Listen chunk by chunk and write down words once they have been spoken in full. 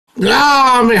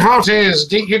Ah, me hearties,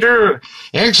 dinky-doo.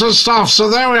 Excellent stuff. So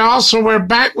there we are. So we're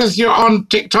back with you on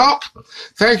TikTok.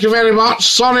 Thank you very much.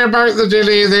 Sorry about the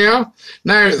delay there.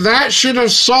 Now, that should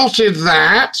have sorted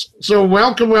that. So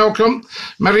welcome, welcome.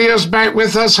 Maria's back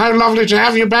with us. How lovely to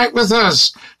have you back with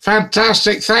us.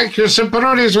 Fantastic. Thank you.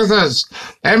 Simperoni's with us.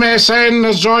 MSN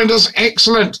has joined us.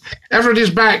 Excellent. Everybody's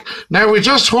back. Now, we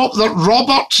just hope that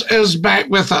Robert is back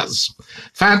with us.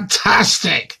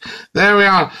 Fantastic. There we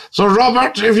are. So,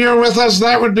 Robert, if you're with us,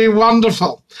 that would be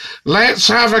wonderful. Let's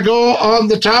have a go on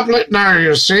the tablet now,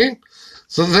 you see.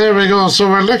 So there we go. So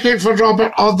we're looking for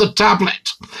Robert on the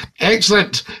tablet.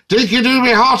 Excellent. Dinky-doo,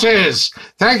 me hearties.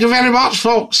 Thank you very much,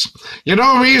 folks. You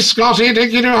know me, Scotty.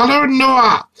 Dinky-doo. Hello,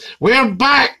 Noah. We're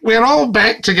back. We're all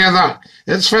back together.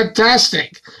 It's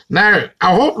fantastic. Now,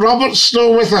 I hope Robert's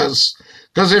still with us,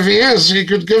 because if he is, he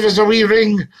could give us a wee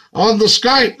ring on the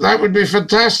Skype. That would be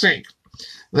fantastic.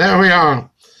 There we are.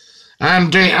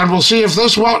 And we'll see if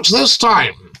this works this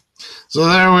time. So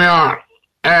there we are.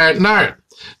 Now,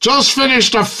 just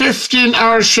finished a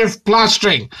 15-hour shift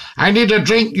plastering. I need a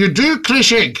drink. You do,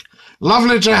 Krishik.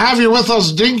 Lovely to have you with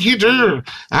us, Dinky-doo,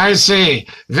 I say.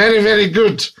 Very, very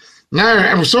good. Now,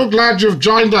 I'm so glad you've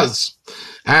joined us.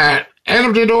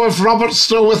 Anybody know if Robert's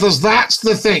still with us? That's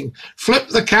the thing. Flip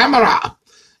the camera.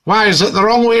 Why, is it the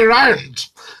wrong way around?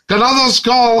 Can others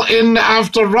call in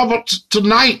after Robert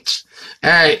tonight?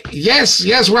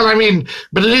 Yes, well, I mean,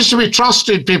 but it needs to be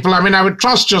trusted, people. I mean, I would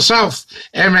trust yourself,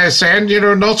 MSN, you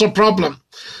know, not a problem.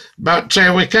 But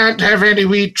we can't have any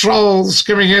wee trolls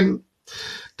coming in.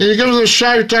 Can you give us a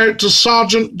shout out to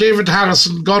Sergeant David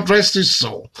Harrison, God rest his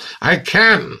soul? I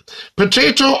can.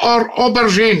 Potato or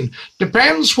aubergine?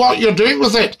 Depends what you're doing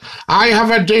with it. I have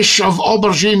a dish of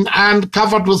aubergine and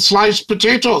covered with sliced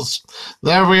potatoes.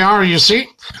 There we are, you see.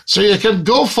 So you can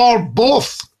go for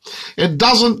both.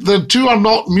 The two are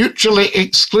not mutually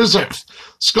exclusive.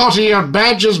 Scotty, your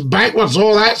badge is backwards.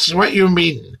 Oh, that's what you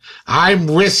mean. I'm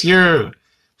with you.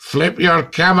 Flip your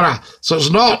camera. So it's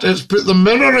not, it's put the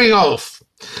mirroring off.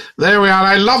 There we are.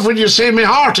 I love when you say me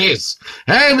hearties.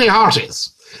 Hey, me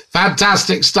hearties.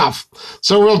 Fantastic stuff.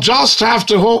 So we'll just have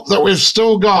to hope that we've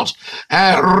still got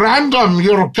random.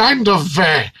 You're kind of...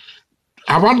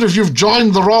 I wonder if you've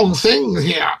joined the wrong thing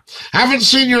here. Haven't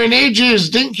seen you in ages,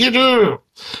 Dinky-doo.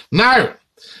 Now,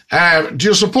 do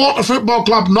you support the football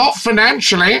club? Not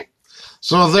financially.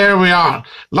 So there we are.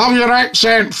 Love your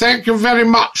accent. Thank you very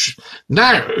much.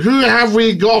 Now, who have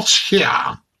we got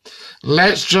here?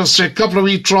 Let's just say a couple of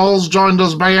wee trolls joined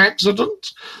us by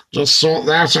accident. Just sort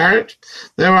that out.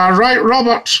 There we are. Right,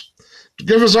 Robert.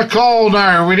 Give us a call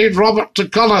now. We need Robert to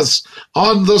call us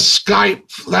on the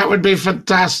Skype. That would be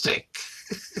fantastic.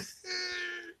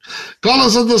 Call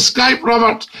us on the Skype,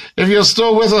 Robert, if you're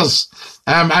still with us.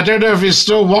 I don't know if he's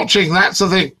still watching, that's the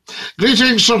thing.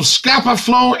 Greetings from Scapa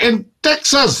Flow in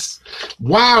Texas.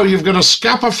 Wow, you've got a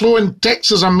Scapa Flow in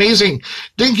Texas, amazing.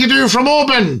 Dinky-doo from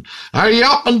Oban. Are you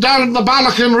up and down the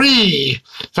Ballyconree?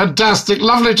 Fantastic,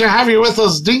 lovely to have you with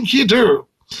us, Dinky-doo.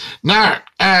 Now,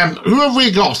 who have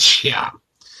we got here?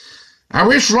 I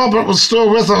wish Robert was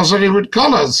still with us and he would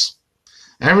call us.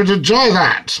 I would enjoy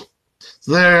that.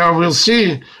 There, we'll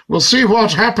see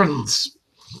what happens.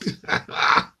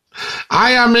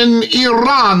 I am in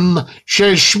Iran,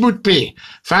 says Schmutpi.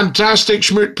 Fantastic,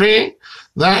 Schmutpi.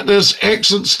 That is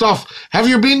excellent stuff. Have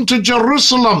you been to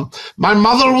Jerusalem? My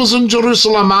mother was in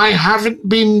Jerusalem. I haven't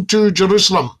been to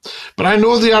Jerusalem. But I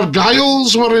know the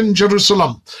Argyles were in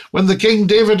Jerusalem when the King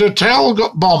David Hotel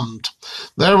got bombed.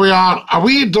 There we are. A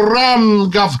wee dram,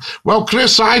 Gov. Well,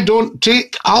 Chris, I don't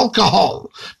take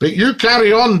alcohol. But you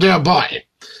carry on, dear boy.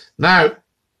 Now,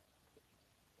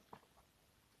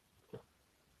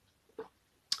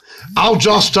 I'll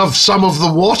just have some of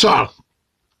the water.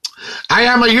 I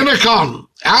am a unicorn.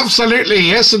 Absolutely,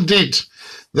 yes, indeed.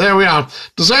 There we are.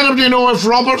 Does anybody know if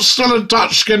Robert's still in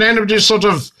touch? Can anybody sort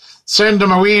of send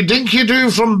him a wee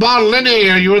Dinky-doo from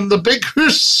Barlinnie? Are you in the big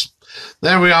house?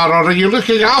 There we are. Or are you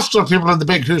looking after people in the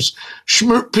big house?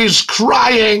 Schmoopy's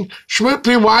crying.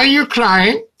 Schmoopy, why are you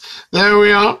crying? There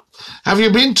we are. Have you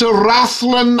been to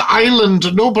Rathlin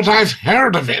Island? No, but I've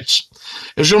heard of it.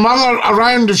 Is your mother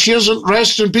around? If she isn't,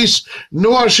 rest in peace.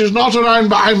 No, she's not around,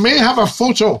 but I may have a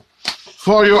photo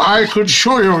for you. I could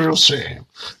show you, you'll see.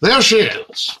 There she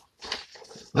is.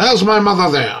 There's my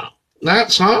mother there.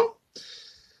 That's her.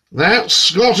 That's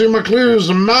Scotty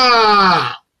McClue's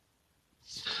ma.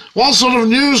 What sort of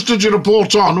news did you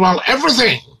report on? Well,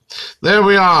 everything. There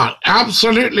we are.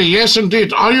 Absolutely. Yes,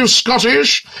 indeed. Are you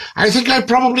Scottish? I think I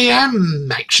probably am,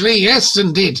 actually. Yes,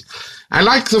 indeed. I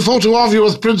like the photo of you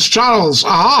with Prince Charles.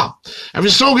 Aha. Have you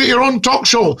still got your own talk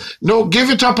show? No, gave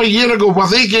it up a year ago. Well,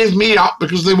 they gave me up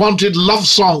because they wanted love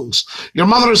songs. Your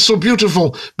mother is so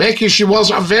beautiful. Becky, she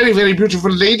was a very, very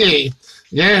beautiful lady.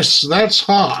 Yes, that's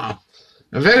her.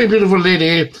 A very beautiful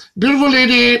lady. Beautiful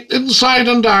lady inside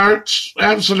and out.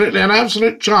 Absolutely, an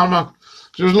absolute charmer.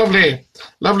 She was lovely.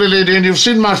 Lovely lady. And you've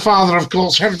seen my father, of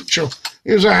course, haven't you?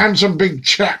 He was a handsome big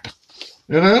chap.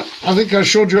 You know, I think I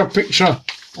showed you a picture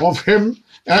of him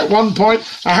at one point.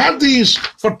 I had these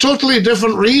for totally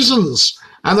different reasons,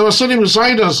 and they were sitting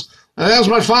beside us. And there's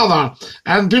my father.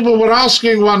 And people were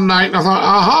asking one night, and I thought,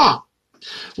 aha,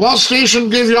 what station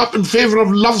gave you up in favour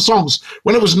of love songs?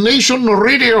 Well, it was Nation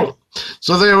Radio.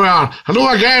 So there we are.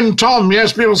 Hello again, Tom.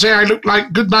 Yes, people say I look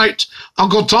like Good Night,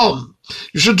 Uncle Tom.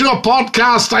 You should do a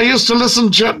podcast. I used to listen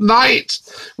to at night.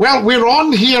 Well, we're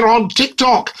on here on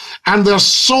TikTok, and there's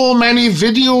so many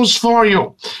videos for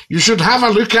you. You should have a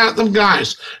look at them,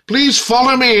 guys. Please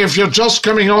follow me if you're just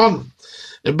coming on.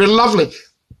 It'd be lovely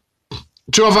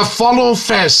to have a follow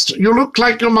fest. You look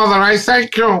like your mother. I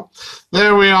thank you.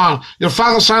 There we are. Your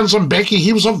father's handsome, Becky.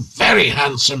 He was a very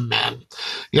handsome man.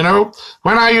 You know,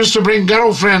 when I used to bring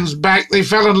girlfriends back, they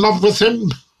fell in love with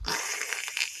him.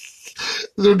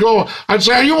 They'd go, I'd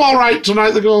say, are you all right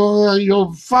tonight? They go,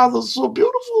 your father's so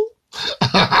beautiful.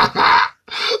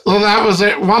 Well, that was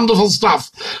it. Wonderful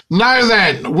stuff. Now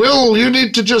then, Will, you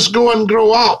need to just go and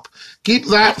grow up. Keep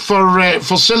that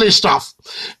for silly stuff.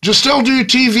 Do you still do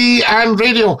TV and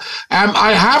radio?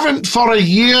 I haven't for a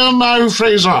year now,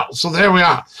 Fraser. So there we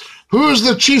are. Who's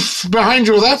the chief behind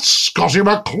you? That's Scotty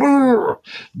McClure.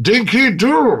 Dinky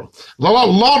Doo.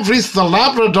 Lodrith the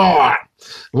Labrador.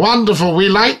 Wonderful. We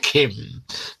like him.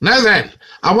 Now then,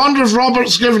 I wonder if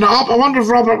Robert's given it up. I wonder if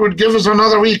Robert would give us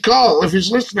another wee call if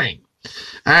he's listening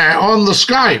on the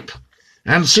Skype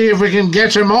and see if we can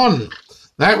get him on.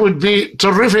 That would be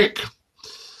terrific.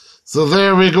 So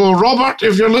there we go. Robert,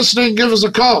 if you're listening, give us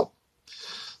a call.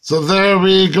 So there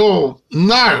we go.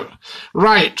 Now,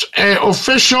 right,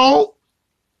 official,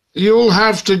 you'll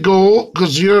have to go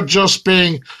because you're just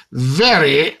being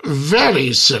very,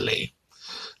 very silly.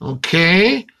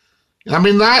 Okay? I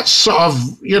mean, that's sort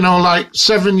of, you know, like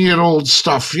 7-year-old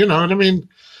stuff, you know what I mean?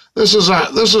 This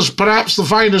is perhaps the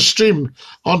finest stream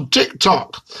on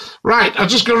TikTok. Right, I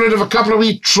just got rid of a couple of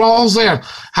wee trolls there.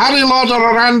 Harry Lauder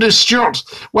or Andy Stewart?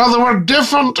 Well, they were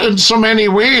different in so many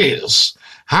ways.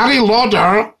 Harry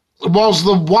Lauder was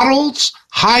the world's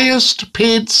highest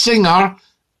paid singer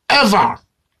ever.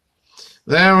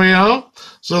 There we are.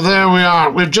 So there we are.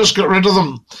 We've just got rid of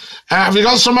them. Have you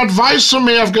got some advice for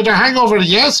me? I've got a hangover.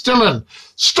 Yes, Dylan.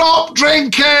 Stop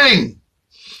drinking!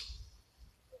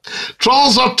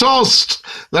 Trolls are toast.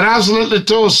 They're absolutely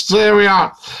toast. There we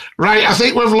are. Right, I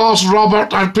think we've lost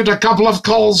Robert. I've put a couple of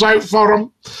calls out for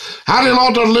him. Harry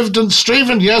Lauder lived in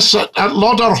Straven, yes, at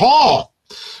Lauder Hall,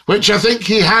 which I think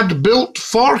he had built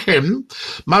for him.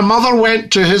 My mother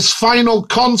went to his final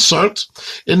concert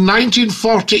in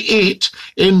 1948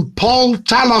 in Paul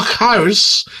Talloch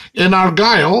House in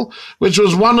Argyll, which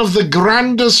was one of the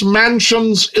grandest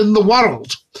mansions in the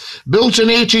world. Built in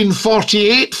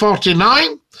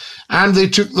 1848-49, and they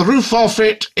took the roof off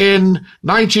it in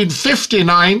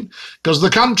 1959 because the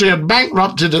country had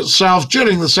bankrupted itself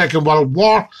during the Second World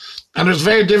War, and it was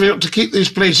very difficult to keep these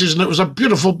places, and it was a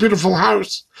beautiful, beautiful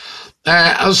house.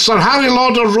 Sir Harry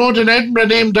Lauder Road in Edinburgh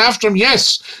named after him?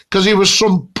 Yes, because he was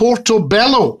from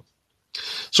Portobello.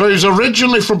 So he was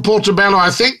originally from Portobello.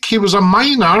 I think he was a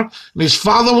miner, and his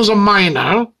father was a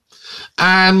miner,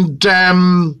 and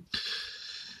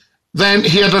then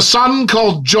he had a son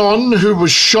called John who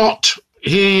was shot.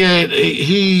 He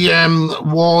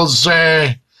was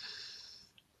an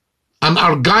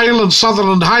Argyll and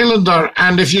Sutherland Highlander.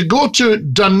 And if you go to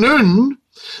Dunoon,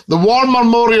 the War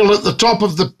Memorial at the top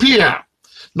of the pier,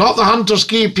 not the Hunter's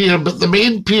Quay pier, but the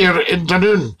main pier in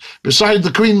Dunoon, beside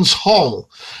the Queen's Hall,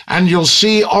 and you'll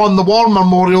see on the War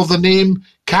Memorial the name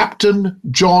Captain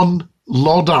John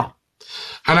Lauder.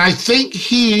 And I think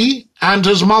he and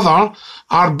his mother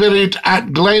are buried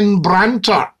at Glen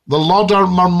Branter, the Lauder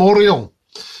Memorial.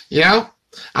 Yeah?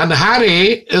 And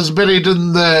Harry is buried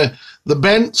in the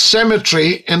Bent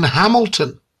Cemetery in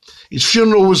Hamilton. His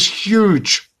funeral was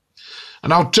huge.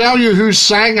 And I'll tell you who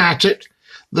sang at it.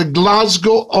 The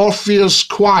Glasgow Orpheus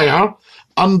Choir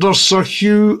under Sir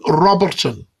Hugh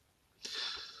Roberton.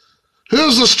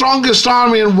 Who's the strongest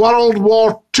army in World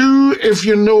War II, if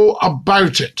you know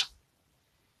about it?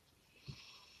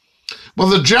 Well,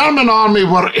 the German army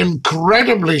were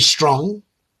incredibly strong,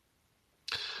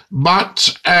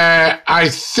 but I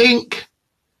think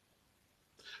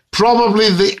probably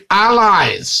the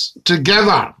Allies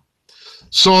together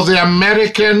So the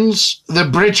Americans, the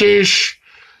British,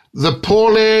 the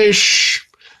Polish,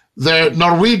 the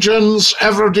Norwegians,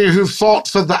 everybody who fought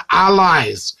for the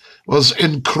Allies was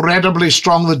incredibly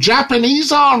strong. The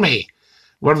Japanese army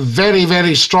were very,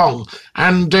 very strong.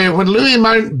 And when Louis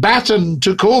Mountbatten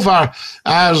took over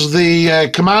as the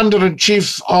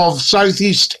commander-in-chief of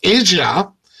Southeast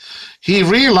Asia, he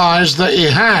realized that he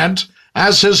had,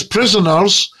 as his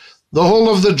prisoners, the whole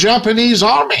of the Japanese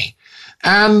army.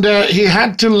 And he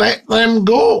had to let them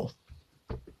go.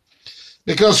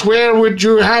 Because where would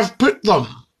you have put them?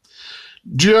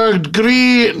 Do you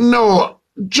agree? No.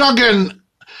 Juggin,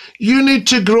 you need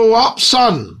to grow up,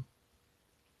 son.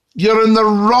 You're in the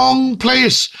wrong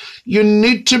place. You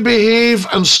need to behave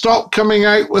and stop coming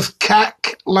out with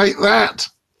cack like that.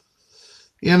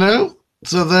 You know?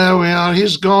 So there we are.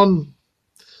 He's gone.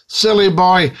 Silly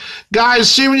boy. Guys,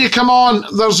 see when you come on,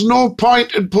 there's no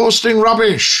point in posting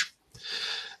rubbish.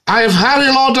 I have Harry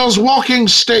Lauder's walking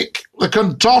stick, the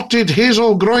contorted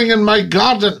hazel growing in my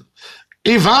garden.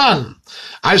 Ivan,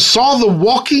 I saw the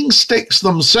walking sticks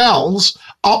themselves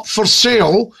up for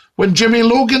sale when Jimmy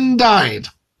Logan died.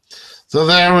 So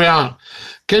there we are.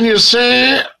 Can you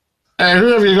say,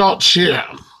 who have you got here?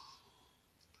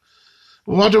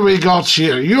 What do we got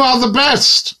here? You are the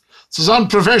best. This is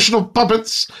Unprofessional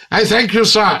Puppets. I thank you,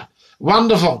 sir.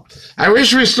 Wonderful. I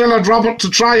wish we still had Robert to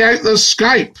try out this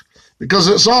Skype, because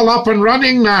it's all up and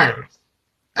running now.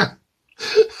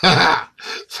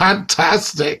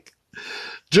 Fantastic.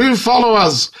 Do follow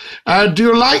us. Do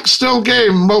you like Still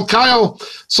Game? Well, Kyle,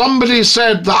 somebody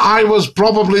said that I was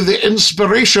probably the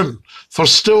inspiration for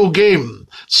Still Game.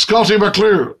 Scotty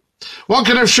McClue. What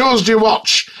kind of shows do you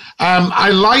watch? I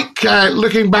like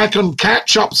looking back on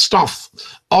catch-up stuff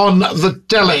on the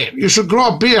telly. You should grow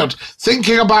a beard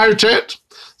thinking about it.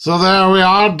 So there we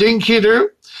are. Dinky-doo.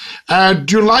 Do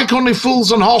you like Only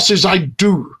Fools and Horses? I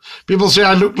do. People say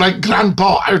I look like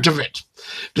Grandpa out of it.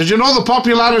 Did you know the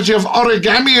popularity of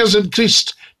origami has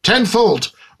increased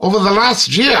tenfold over the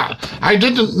last year? I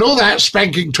didn't know that,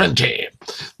 Spanking 20.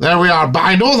 There we are. But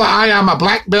I know that I am a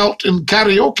black belt in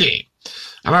karaoke.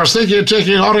 And I was thinking of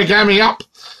taking origami up.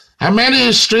 How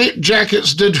many straight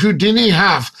jackets did Houdini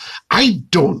have? I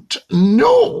don't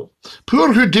know.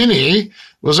 Poor Houdini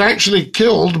was actually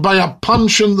killed by a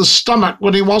punch in the stomach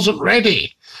when he wasn't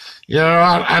ready. You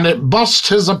know, and it bust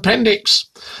his appendix.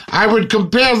 I would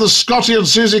compare the Scotty and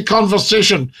Susie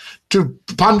conversation to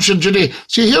Punch and Judy.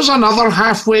 See, here's another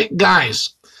half-weight,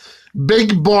 guys.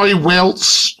 Big Boy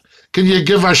Welts, can you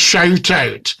give a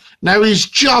shout-out? Now, he's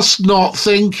just not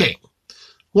thinking.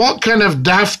 What kind of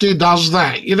dafty does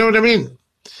that? You know what I mean?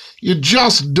 You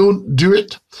just don't do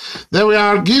it. There we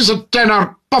are. He's a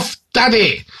tenor. Puff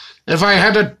Daddy. If I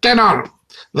had a tenor.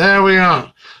 There we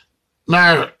are.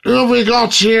 Now, who have we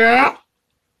got here?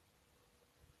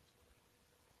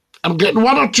 I'm getting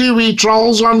one or two wee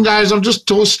trolls on, guys. I'm just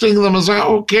toasting them. Is that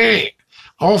okay?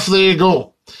 Off they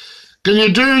go. Can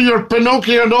you do your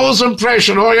Pinocchio nose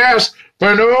impression? Oh, yes.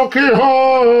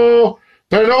 Pinocchio.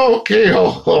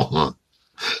 Pinocchio.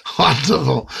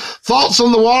 Wonderful. Thoughts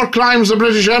on the war crimes the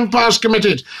British Empire's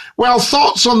committed? Well,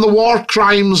 thoughts on the war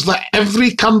crimes that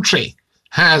every country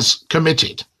has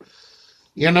committed.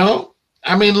 You know?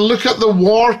 I mean, look at the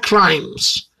war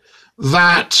crimes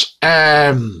that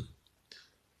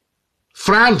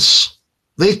France,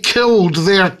 they killed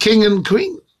their king and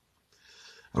queen.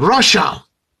 Russia,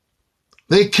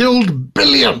 they killed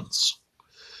billions.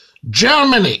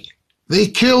 Germany, they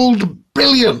killed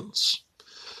billions.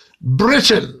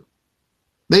 Britain,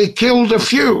 they killed a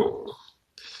few.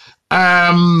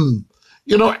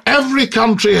 You know, every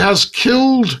country has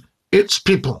killed its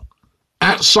people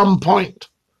at some point.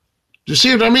 Do you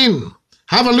see what I mean?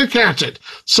 Have a look at it.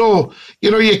 So, you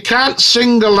know, you can't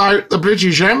single out the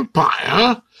British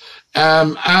Empire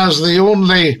as the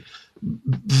only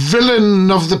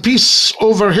villain of the peace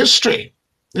over history.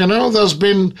 You know, there's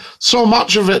been so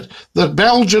much of it. The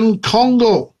Belgian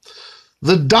Congo,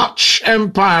 the Dutch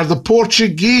Empire, the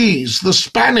Portuguese, the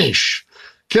Spanish,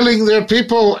 killing their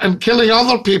people and killing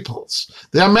other peoples.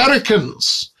 The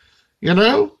Americans, you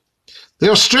know, the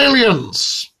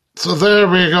Australians. So there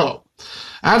we go.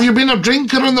 Have you been a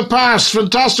drinker in the past?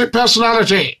 Fantastic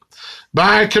personality. But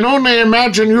I can only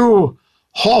imagine you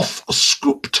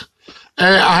half-scooped.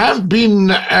 I have been,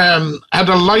 had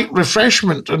a light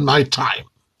refreshment in my time.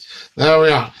 There we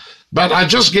are. But I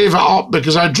just gave it up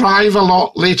because I drive a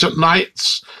lot late at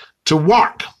nights to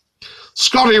work.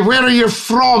 Scotty, where are you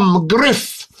from?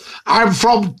 Griff. I'm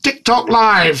from TikTok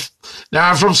Live.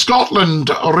 Now, I'm from Scotland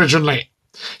originally.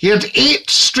 He had 8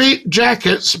 straight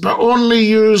jackets, but only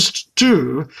used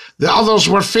 2. The others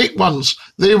were fake ones.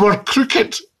 They were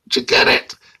crooked Did you get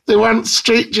it? They weren't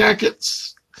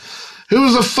straitjackets. Who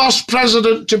was the first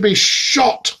president to be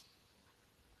shot?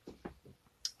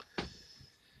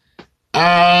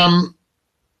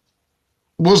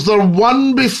 Was there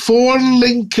one before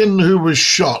Lincoln who was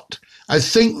shot? I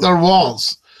think there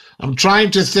was. I'm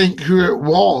trying to think who it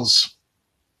was.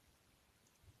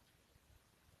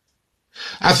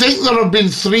 I think there have been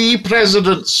 3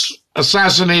 presidents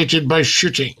assassinated by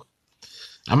shooting.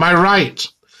 Am I right?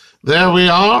 There we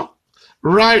are.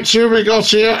 Right, here we got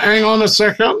here. Hang on a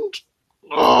second.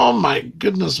 Oh, my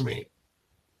goodness me.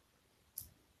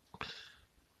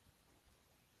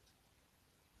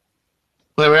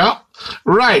 There we are.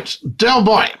 Right, Del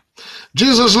Boy.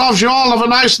 Jesus loves you all. Have a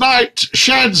nice night.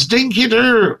 Sheds, dinky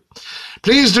doo.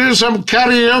 Please do some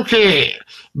karaoke.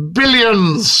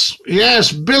 Billions.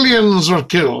 Yes, billions were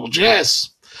killed. Yes.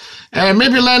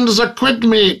 Maybe lend us a quid,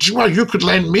 mate. Well, you could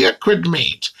lend me a quid,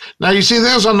 mate. Now, you see,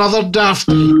 there's another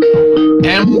dafty.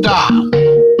 M-da.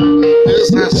 Who's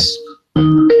this?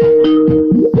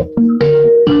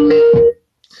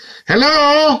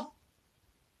 Hello?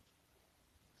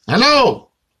 Hello?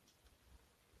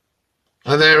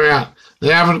 Oh, there we are.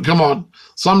 They haven't come on.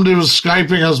 Somebody was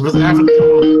Skyping us, but they haven't come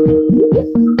on.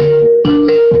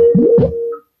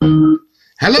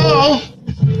 Hello?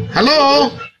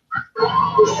 Hello?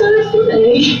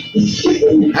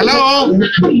 Hello?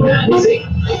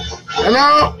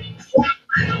 Hello?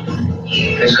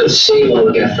 I could see when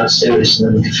we get faster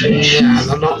listening to finish. Yeah,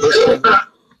 they're not listening.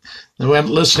 They weren't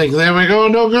listening. There we go.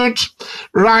 No good.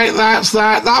 Right, that's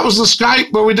that. That was the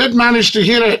Skype, but we did manage to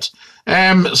hear it.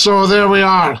 So there we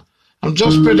are. I'm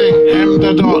just putting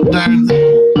the dot down.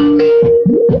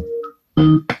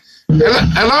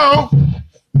 Hello?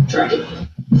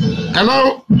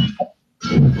 Hello?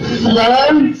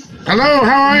 Hello? Hello,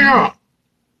 how are you?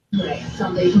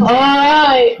 All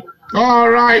right. All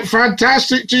right,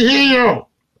 fantastic to hear you.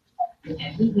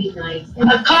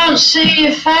 I can't see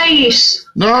your face.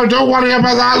 No, don't worry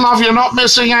about that, love. You're not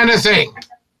missing anything.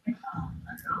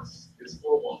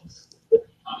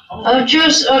 I've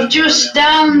just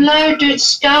downloaded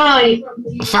Skype.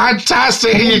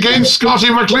 Fantastic. You gave Scotty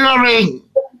McClue a ring.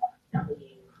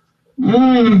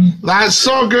 That's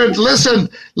so good. Listen,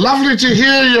 lovely to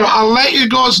hear you. I'll let you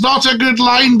go. It's not a good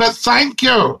line, but thank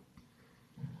you.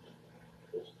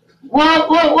 What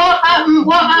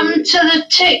happened to the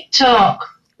TikTok?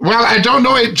 Well, I don't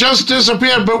know. It just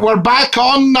disappeared, but we're back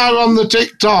on now on the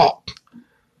TikTok.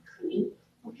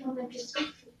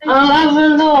 I'll have a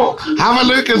look. Have a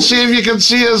look and see if you can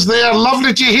see us there.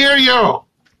 Lovely to hear you.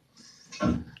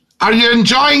 Are you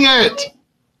enjoying it?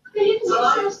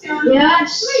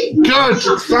 Yes. Good.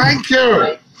 Thank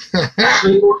you.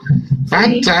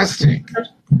 Fantastic.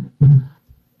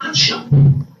 It's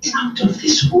out of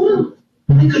this world.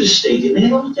 I could have stayed in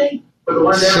there all day. But the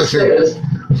one downstairs,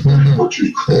 what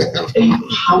you call a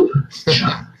power.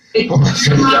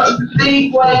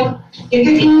 Well,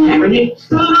 you can having it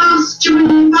blast you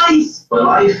in the face. Well,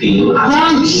 I feel I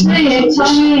can't see it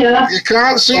on here. You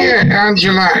can't see it,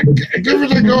 Angela. Give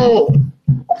it a go.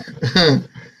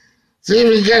 See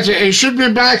if you get it. It should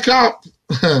be back up.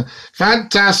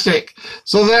 Fantastic.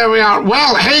 So there we are.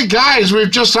 Well, hey guys,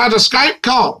 we've just had a Skype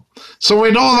call. So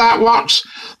we know that works.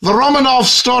 The Romanov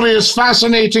story is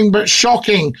fascinating but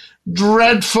shocking.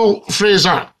 Dreadful,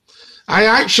 Fraser. I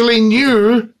actually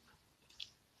knew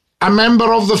a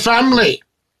member of the family.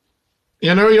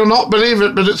 You know, you'll not believe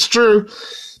it, but it's true.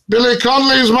 Billy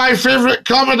Connolly is my favourite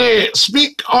comedy.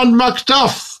 Speak on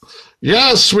Macduff.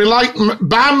 Yes, we like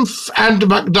Banff and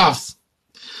Macduff.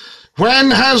 When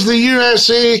has the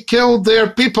USA killed their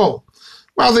people?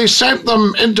 Well, they sent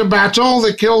them into battle.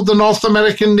 They killed the North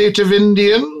American Native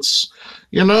Indians,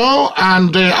 you know,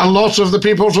 and a lot of the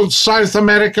people from South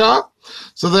America.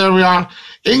 So there we are.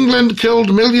 England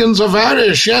killed millions of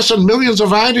Irish. Yes, and millions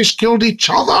of Irish killed each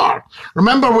other.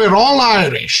 Remember, we're all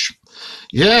Irish.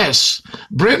 Yes.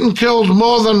 Britain killed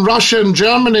more than Russia and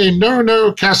Germany.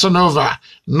 No, Casanova.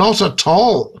 Not at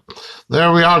all.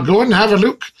 There we are. Go and have a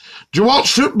look. Do you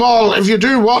watch football? If you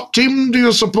do, what team do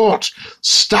you support?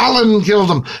 Stalin killed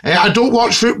them. I don't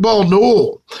watch football,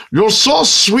 no. You're so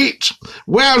sweet.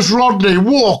 Where's Rodney?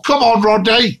 Whoa, come on,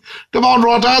 Rodney. Come on,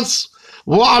 Rodas.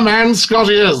 What a man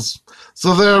Scotty is.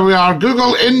 So there we are.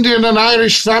 Google Indian and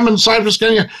Irish famine, Cyprus,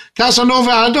 Kenya.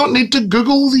 Casanova, I don't need to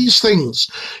Google these things.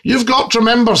 You've got to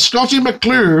remember, Scotty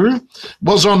McClue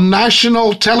was on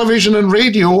national television and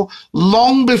radio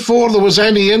long before there was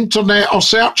any internet or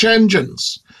search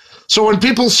engines. So when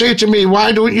people say to me,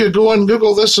 why don't you go and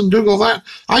Google this and Google that?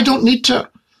 I don't need to.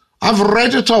 I've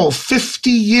read it all. 50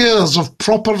 years of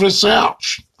proper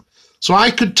research. So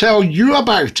I could tell you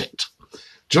about it.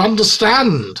 Do you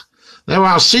understand? Now,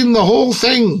 I've seen the whole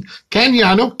thing. Kenya,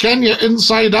 I know Kenya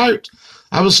inside out.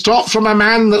 I was taught from a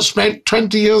man that spent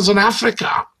 20 years in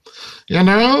Africa. You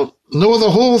know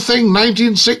the whole thing.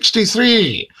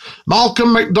 1963.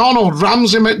 Malcolm MacDonald,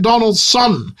 Ramsay MacDonald's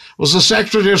son, was the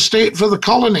Secretary of State for the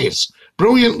colonies.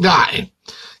 Brilliant guy.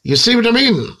 You see what I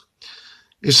mean?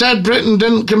 He said Britain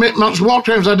didn't commit much war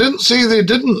crimes. I didn't say they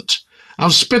didn't. I'm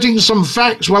spitting some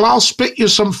facts. Well, I'll spit you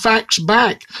some facts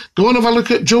back. Go and have a look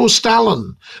at Joe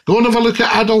Stalin. Go and have a look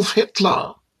at Adolf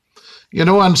Hitler. You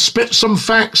know, and spit some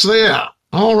facts there.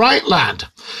 All right, lad.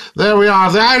 There we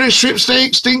are. The Irish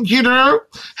sweepstakes, Dinky-Doo.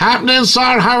 Happening,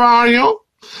 sir. How are you?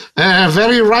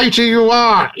 Very righty you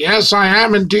are. Yes, I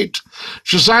am indeed.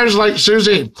 She sounds like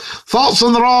Susie. Thoughts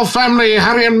on the royal family,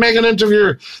 Harry and Meghan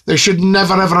interview? They should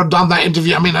never, ever have done that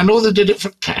interview. I mean, I know they did it for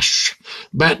cash,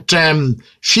 but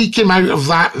she came out of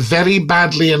that very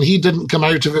badly, and he didn't come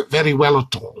out of it very well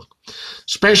at all,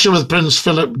 especially with Prince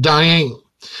Philip dying.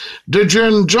 Did you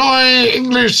enjoy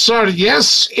English, sir?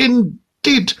 Yes,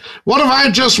 indeed. What have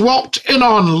I just walked in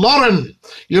on? Lauren,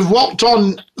 you've walked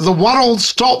on the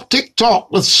world's top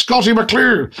TikTok with Scottie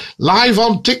McClue, live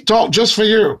on TikTok just for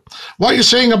you. What are you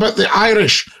saying about the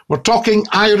Irish? We're talking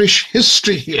Irish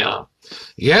history here.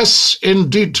 Yes,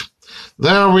 indeed.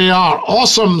 There we are.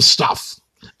 Awesome stuff.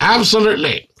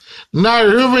 Absolutely. Now,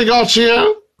 who have we got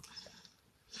here?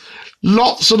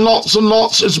 Lots and lots and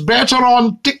lots. It's better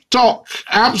on TikTok.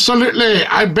 Absolutely.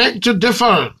 I beg to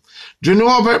differ. Do you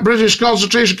know about British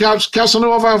concentration camps,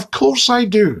 Casanova? Of course I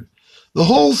do. The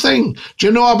whole thing. Do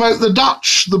you know about the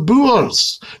Dutch, the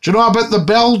Boers? Do you know about the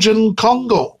Belgian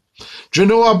Congo? Do you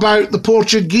know about the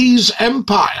Portuguese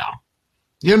Empire?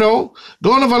 You know,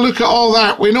 go and have a look at all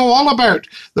that. We know all about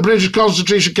the British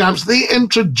concentration camps. They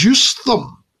introduced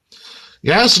them.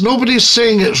 Yes, nobody's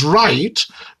saying it's right,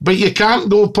 but you can't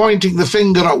go pointing the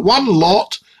finger at one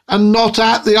lot and not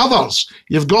at the others.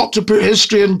 You've got to put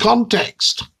history in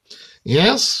context.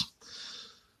 Yes?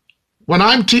 When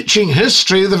I'm teaching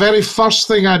history, the very first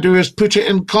thing I do is put it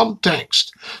in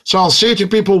context. So I'll say to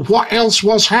people, what else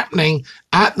was happening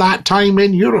at that time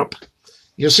in Europe?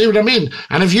 You see what I mean?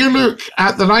 And if you look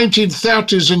at the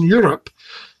 1930s in Europe,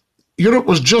 Europe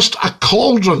was just a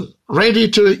cauldron ready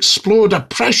to explode, a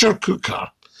pressure cooker.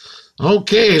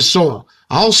 Okay, so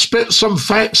I'll spit some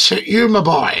facts at you, my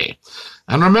boy.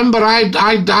 And remember, I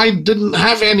didn't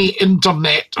have any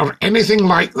internet or anything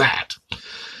like that.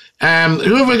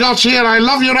 Who have we got here? I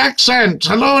love your accent.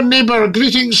 Hello, neighbour.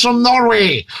 Greetings from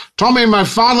Norway. Tommy, my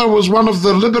father was one of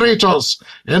the liberators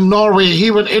in Norway.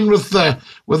 He went in with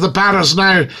the Paris.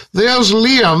 Now, there's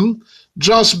Liam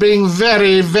just being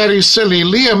very, very silly.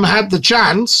 Liam had the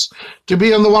chance to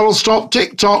be on the world's top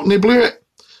TikTok, and he blew it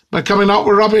by coming up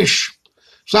with rubbish.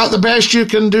 Is that the best you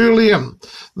can do, Liam?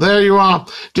 There you are.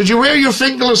 Did you wear your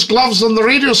fingerless gloves on the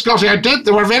radio, Scotty? I did.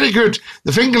 They were very good.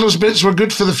 The fingerless bits were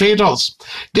good for the faders.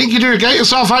 Dinky-Doo, get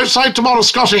yourself outside tomorrow,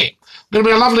 Scotty. Going to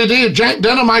be a lovely day. Jack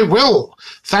Denham, I will.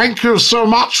 Thank you so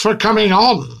much for coming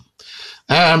on.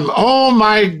 Oh,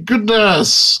 my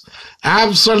goodness.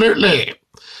 Absolutely.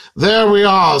 There we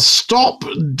are. Stop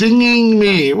dinging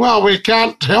me. Well, we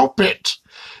can't help it.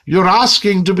 You're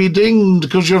asking to be dinged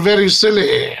because you're very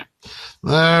silly.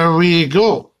 There we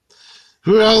go.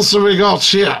 Who else have we got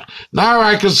here? Now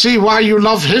I can see why you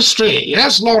love history.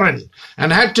 Yes, Lauren.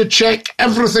 And had to check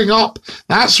everything up.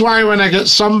 That's why when I get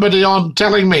somebody on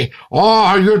telling me,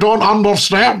 oh, you don't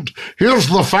understand, here's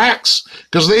the facts,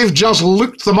 because they've just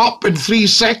looked them up in 3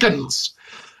 seconds.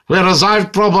 Whereas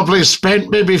I've probably spent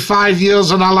maybe 5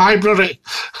 years in a library.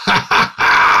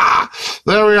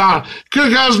 There we are.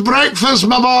 Cougar's breakfast,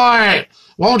 my boy.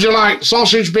 What would you like?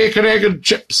 Sausage, bacon, egg and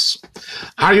chips.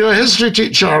 Are you a history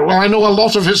teacher? Well, I know a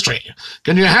lot of history.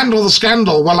 Can you handle the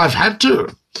scandal? Well, I've had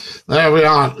to. There we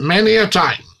are, many a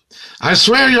time. I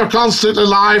swear you're constantly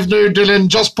live now, Dylan,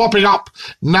 just popping up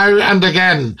now and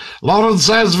again. Lauren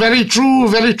says, very true,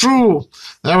 very true.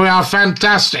 There we are,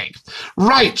 fantastic.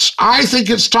 Right, I think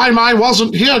it's time I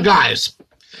wasn't here, guys.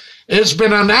 It's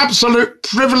been an absolute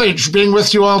privilege being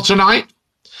with you all tonight.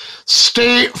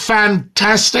 Stay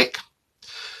fantastic.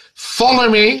 Follow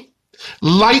me.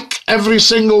 Like every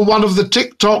single one of the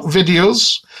TikTok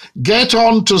videos. Get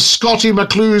on to Scottie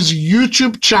McClue's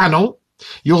YouTube channel.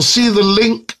 You'll see the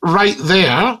link right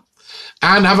there.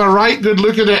 And have a right good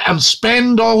look at it and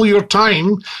spend all your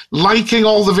time liking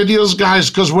all the videos, guys,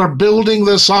 because we're building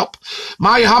this up.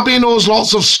 My hubby knows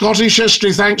lots of Scottish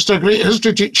history thanks to a great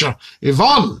history teacher,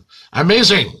 Yvonne.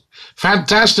 Amazing.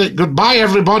 Fantastic. Goodbye,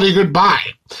 everybody. Goodbye.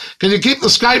 Can you keep the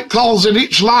Skype calls in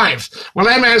each live? Well,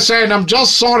 MSN, I'm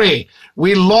just sorry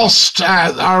we lost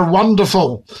our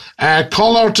wonderful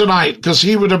caller tonight because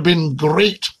he would have been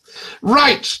great.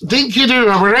 Right, dinky-doo,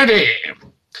 are we ready?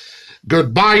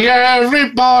 Goodbye,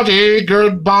 everybody,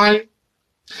 goodbye.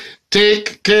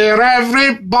 Take care,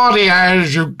 everybody,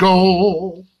 as you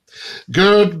go.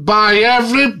 Goodbye,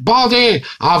 everybody.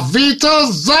 Auf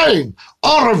Wiedersehen.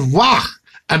 Au revoir.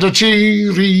 And a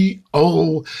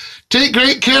cheerio. Take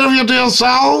great care of your dear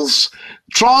selves.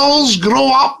 Trolls, grow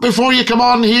up before you come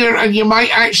on here, and you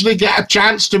might actually get a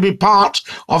chance to be part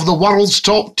of the world's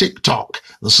top TikTok.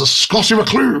 This is Scottie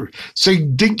McClue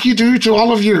saying dinky-doo to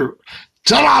all of you.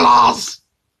 Ta-ra, lads!